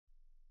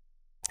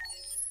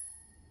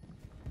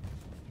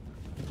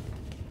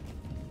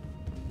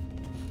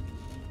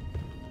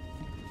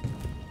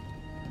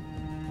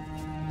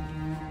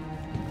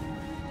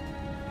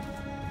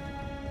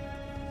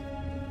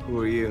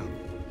are you?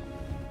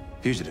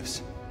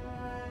 Fugitives.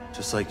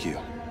 Just like you.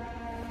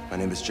 My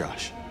name is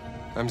Josh.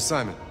 I'm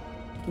Simon.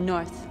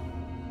 North.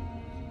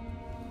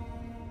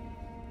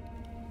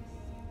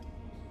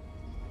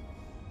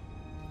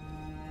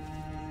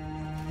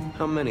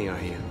 How many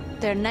are you?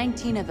 There are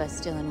 19 of us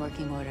still in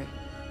working order.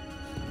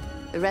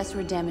 The rest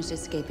were damaged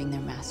escaping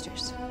their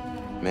masters.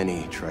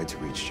 Many tried to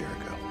reach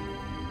Jericho.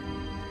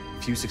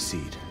 Few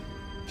succeed.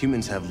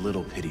 Humans have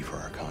little pity for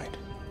our kind.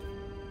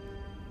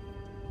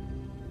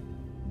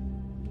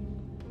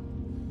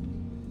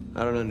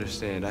 I don't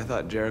understand. I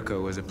thought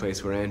Jericho was a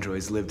place where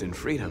androids lived in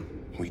freedom.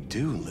 We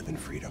do live in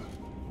freedom.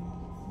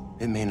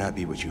 It may not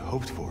be what you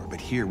hoped for,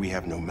 but here we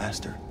have no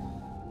master.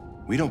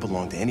 We don't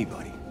belong to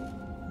anybody.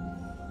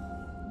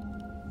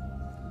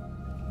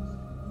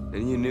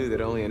 And you knew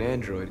that only an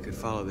android could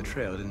follow the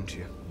trail, didn't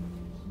you?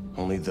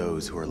 Only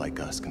those who are like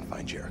us can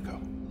find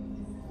Jericho.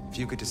 If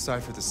you could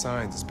decipher the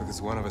signs, it's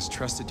because one of us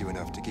trusted you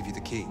enough to give you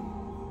the key.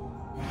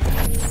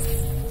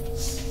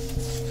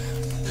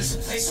 There's a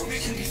place where we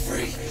can be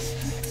free.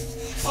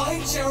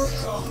 Find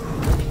Jericho!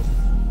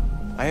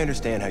 I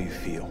understand how you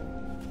feel,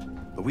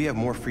 but we have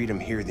more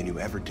freedom here than you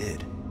ever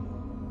did.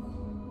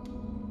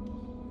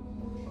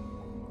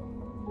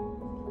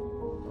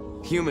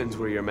 Humans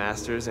were your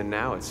masters, and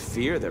now it's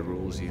fear that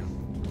rules you.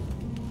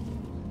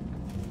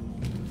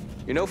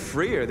 You're no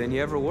freer than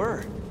you ever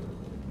were.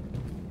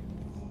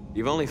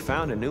 You've only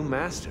found a new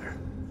master.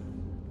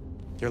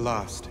 You're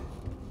lost.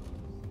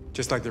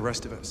 Just like the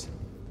rest of us.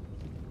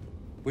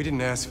 We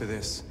didn't ask for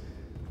this.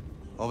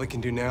 All we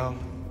can do now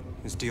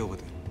is deal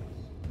with it.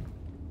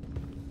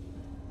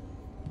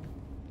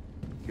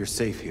 You're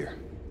safe here.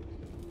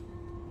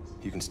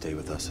 You can stay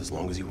with us as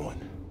long as you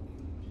want.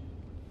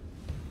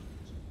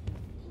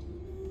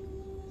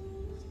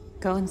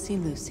 Go and see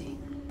Lucy.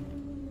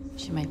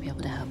 She might be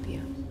able to help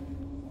you.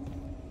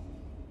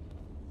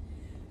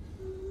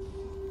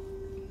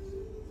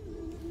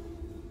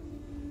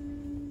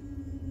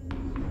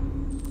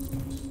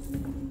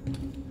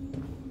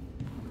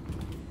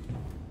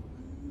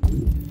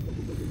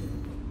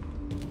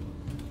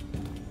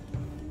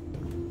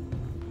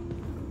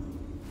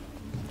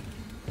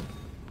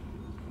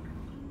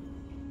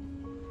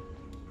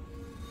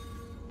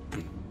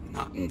 I'm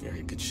not in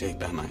very good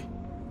shape, am I?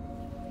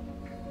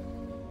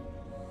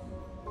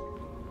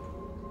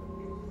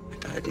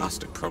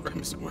 Diagnostic program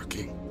isn't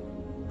working.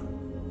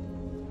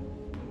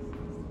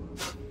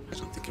 I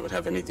don't think it would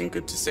have anything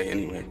good to say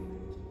anyway.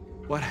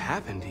 What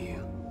happened to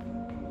you?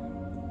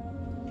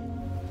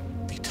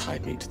 They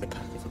tied me to the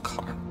back of a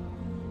car.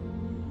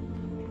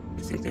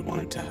 I think they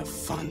wanted to have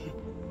fun.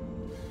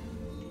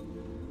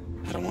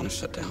 I don't want to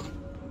shut down.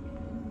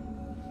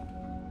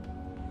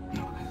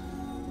 No,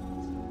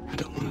 I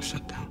don't want to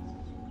shut down.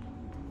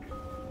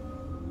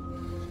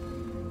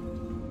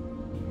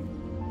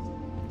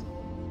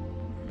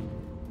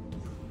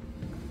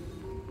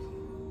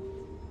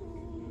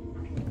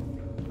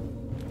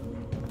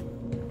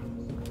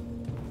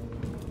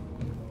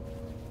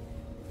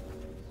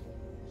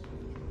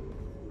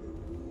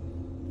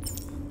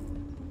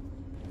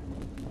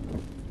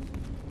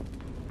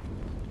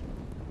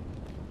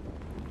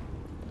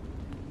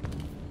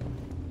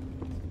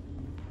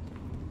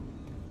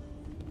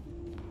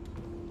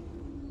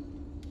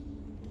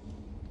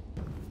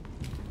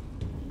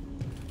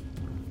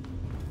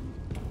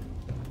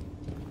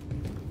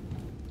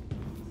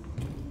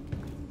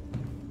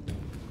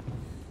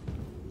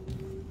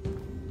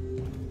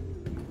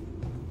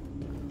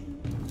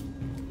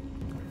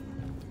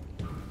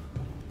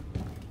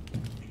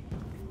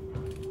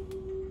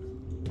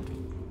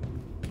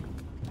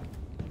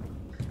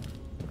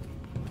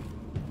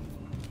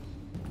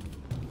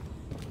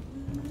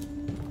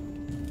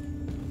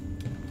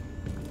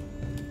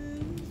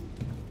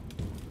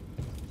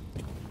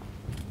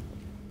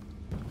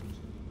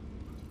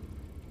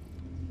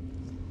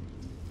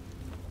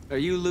 Are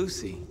you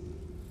Lucy?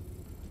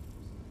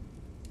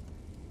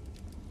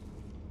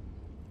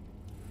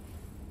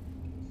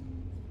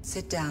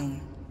 Sit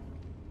down.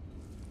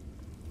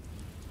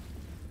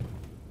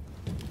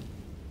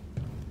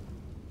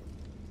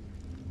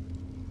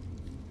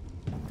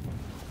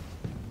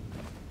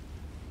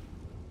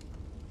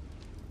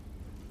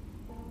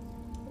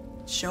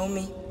 Show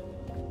me.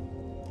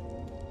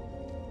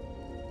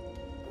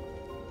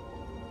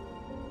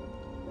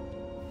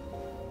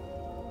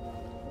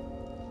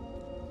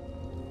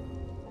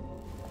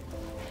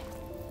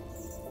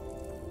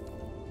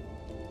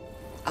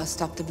 I'll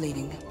stop the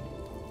bleeding.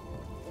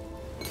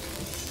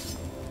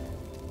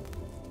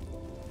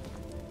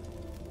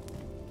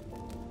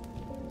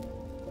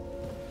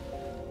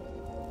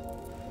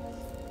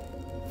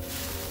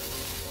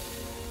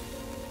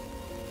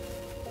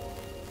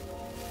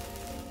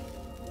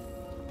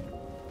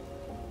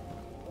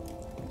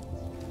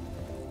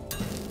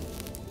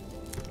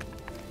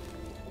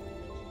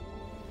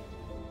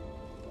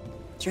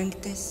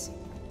 Drink this.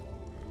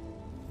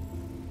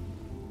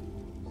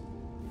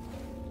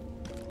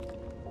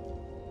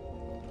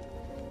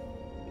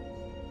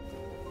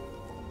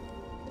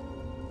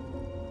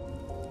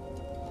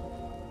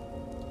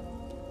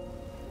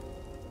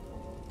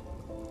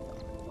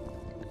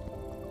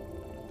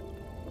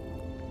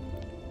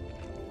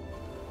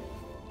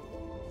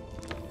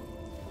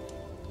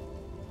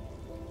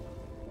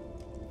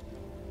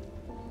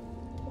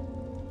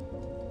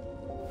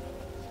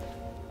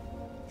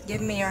 Give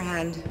me your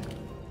hand.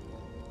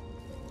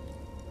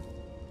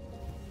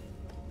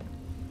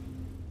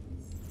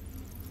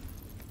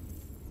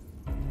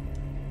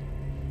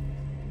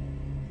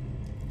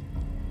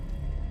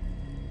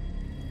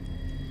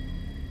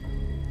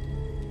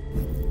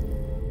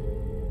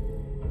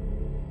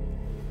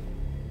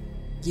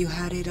 You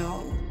had it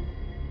all,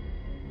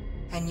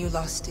 and you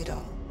lost it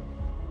all.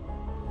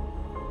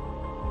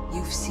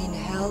 You've seen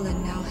hell,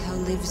 and now hell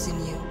lives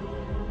in you.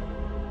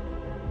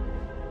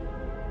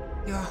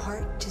 Your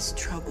heart is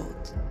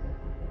troubled.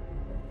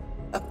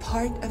 A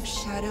part of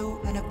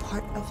shadow and a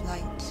part of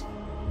light.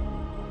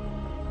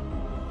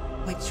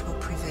 Which will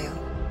prevail?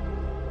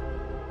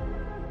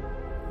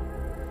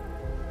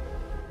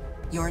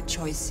 Your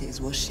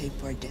choices will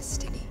shape our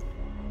destiny.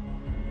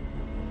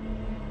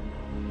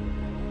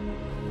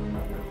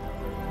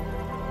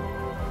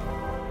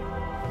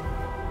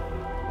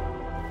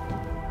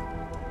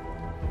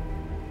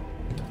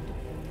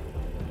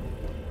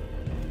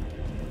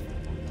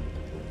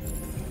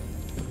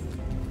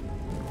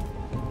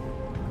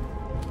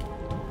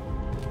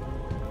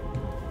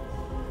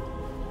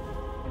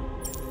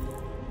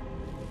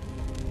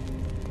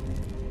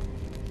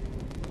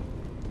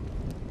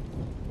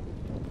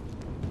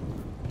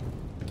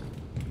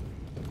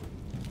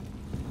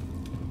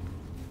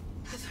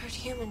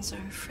 Humans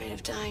are afraid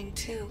of dying,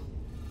 too.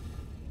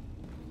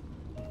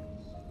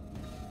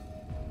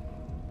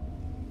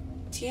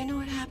 Do you know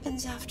what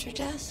happens after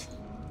death?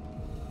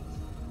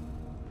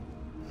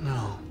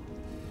 No.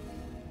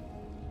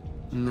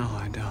 No,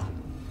 I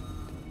don't.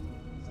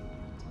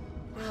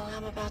 Well,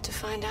 I'm about to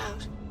find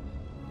out.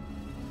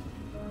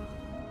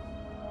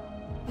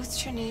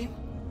 What's your name?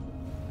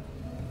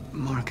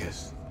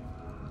 Marcus.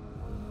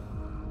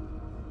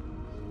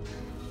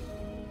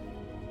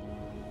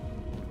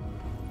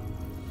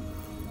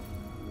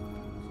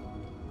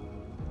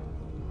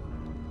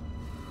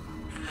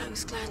 I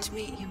was glad to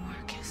meet you,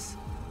 Marcus.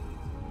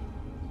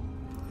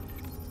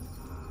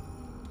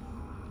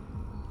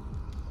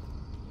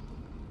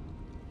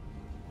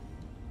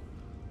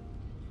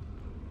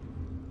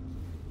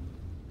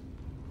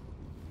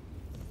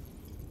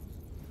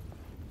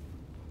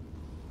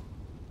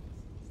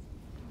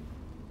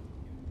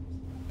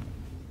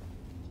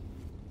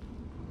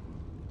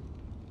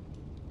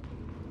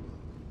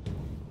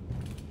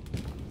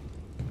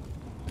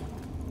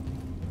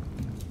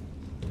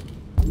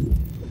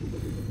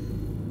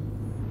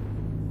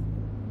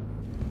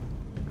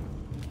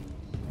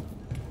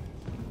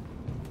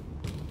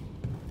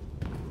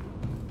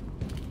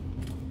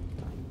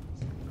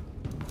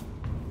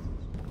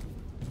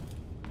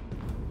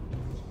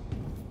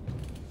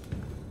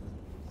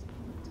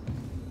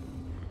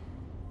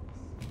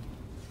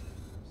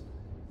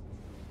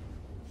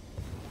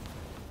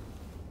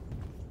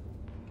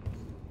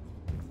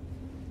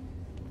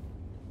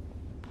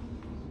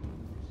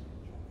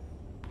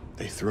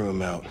 They threw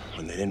him out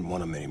when they didn't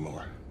want him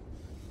anymore.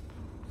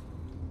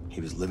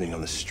 He was living on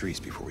the streets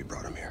before we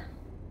brought him here.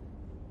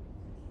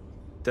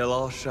 They'll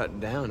all shut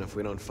down if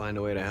we don't find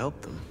a way to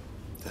help them.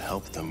 To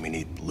help them, we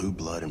need blue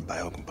blood and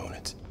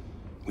biocomponents.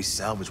 We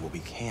salvage what we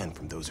can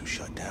from those who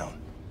shut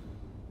down.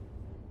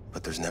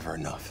 But there's never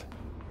enough.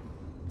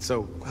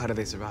 So, how do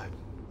they survive?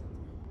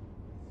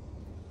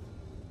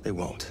 They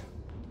won't.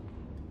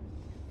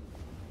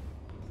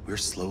 We're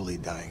slowly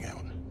dying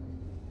out.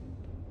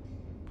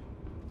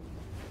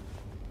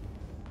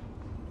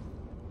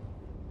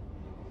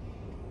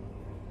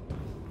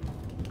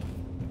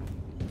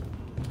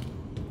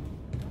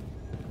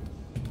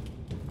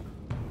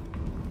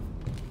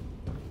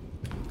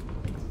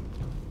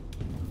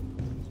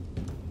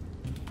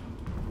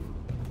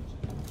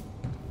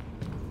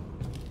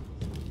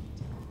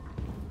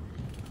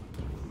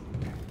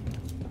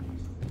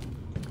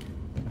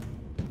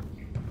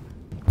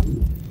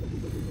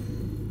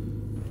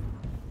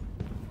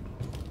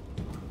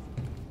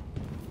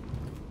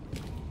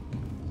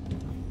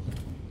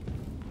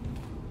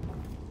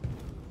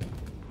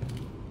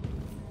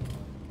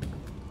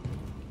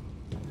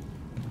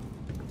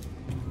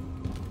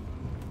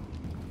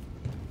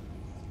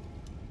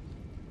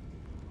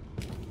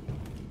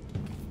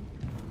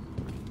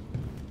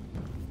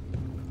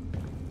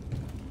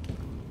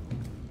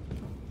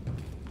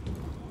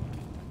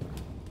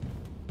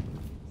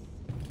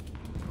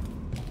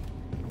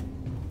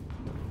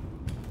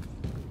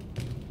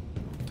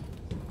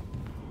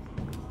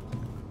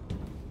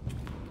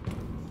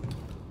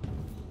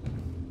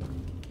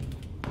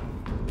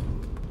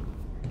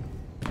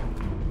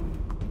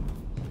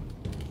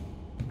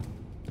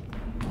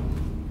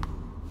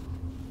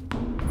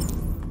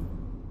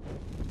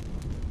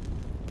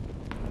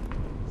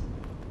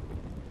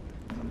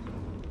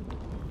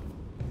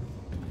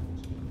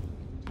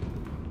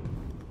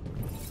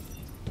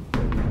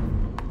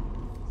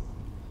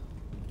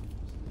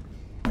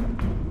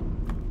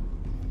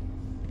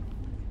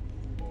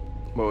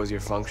 What was your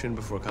function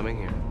before coming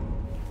here?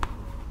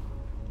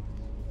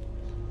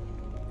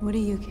 What do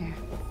you care?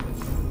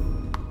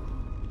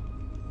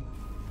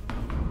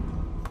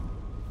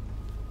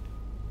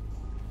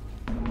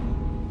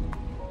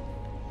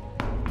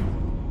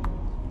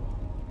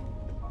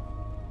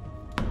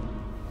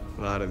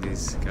 A lot of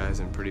these guys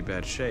in pretty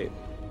bad shape.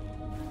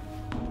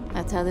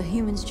 That's how the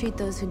humans treat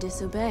those who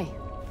disobey.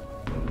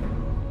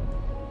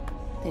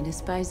 They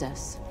despise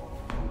us.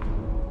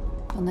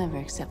 They'll never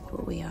accept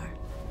what we are.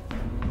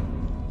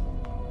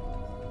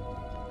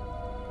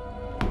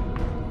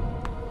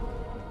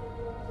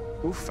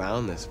 Who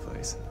found this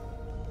place?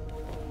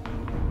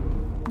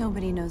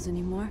 Nobody knows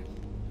anymore.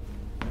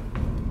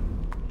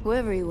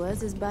 Whoever he was,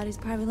 his body's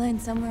probably lying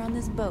somewhere on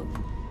this boat.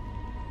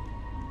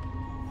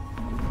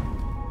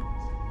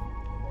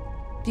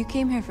 If you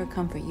came here for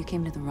comfort, you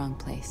came to the wrong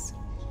place.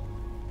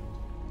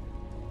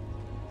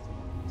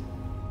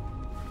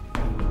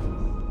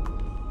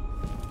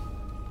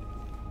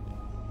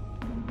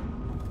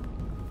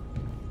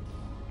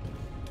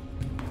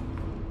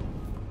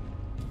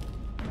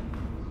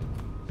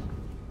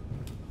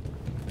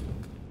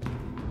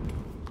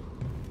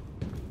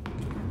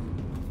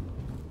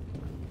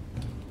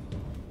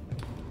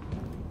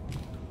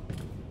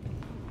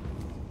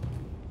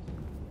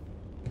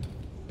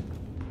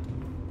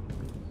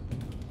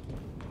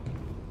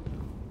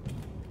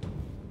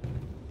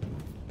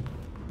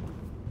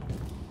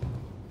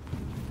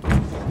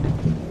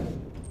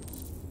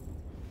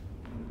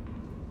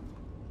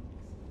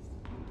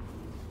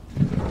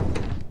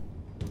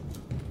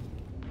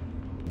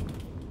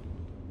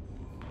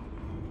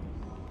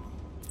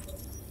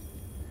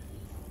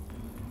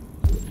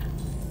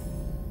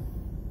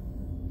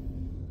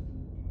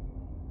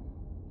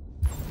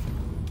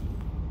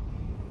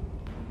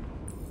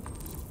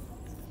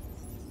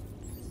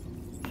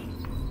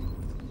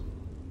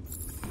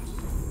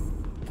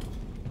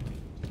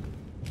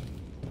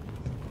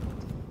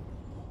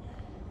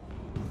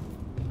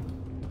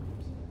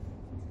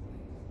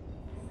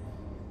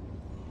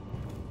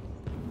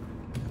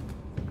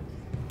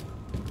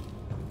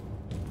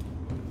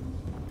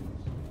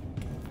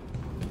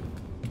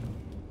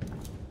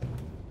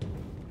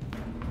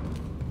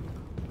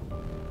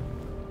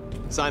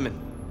 Simon.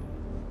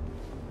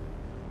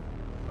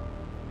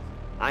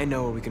 I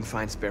know where we can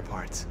find spare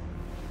parts.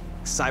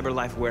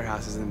 CyberLife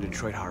warehouses in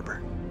Detroit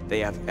Harbor. They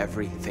have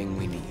everything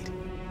we need.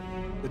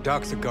 The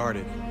docks are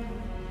guarded.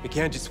 We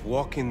can't just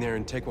walk in there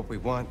and take what we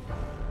want.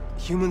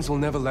 Humans will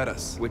never let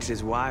us. Which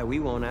is why we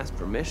won't ask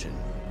permission.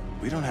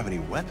 We don't have any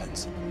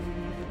weapons.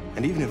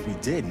 And even if we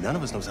did, none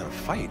of us knows how to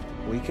fight.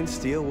 We can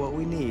steal what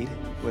we need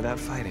without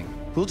fighting.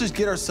 We'll just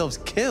get ourselves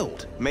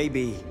killed.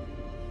 Maybe.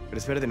 But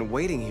it's better than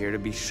waiting here to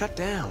be shut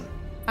down.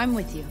 I'm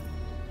with you.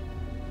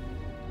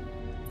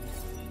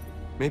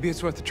 Maybe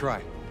it's worth a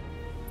try.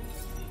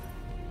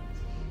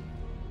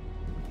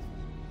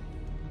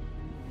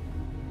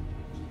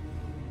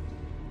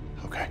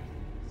 Okay.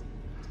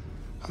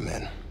 I'm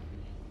in.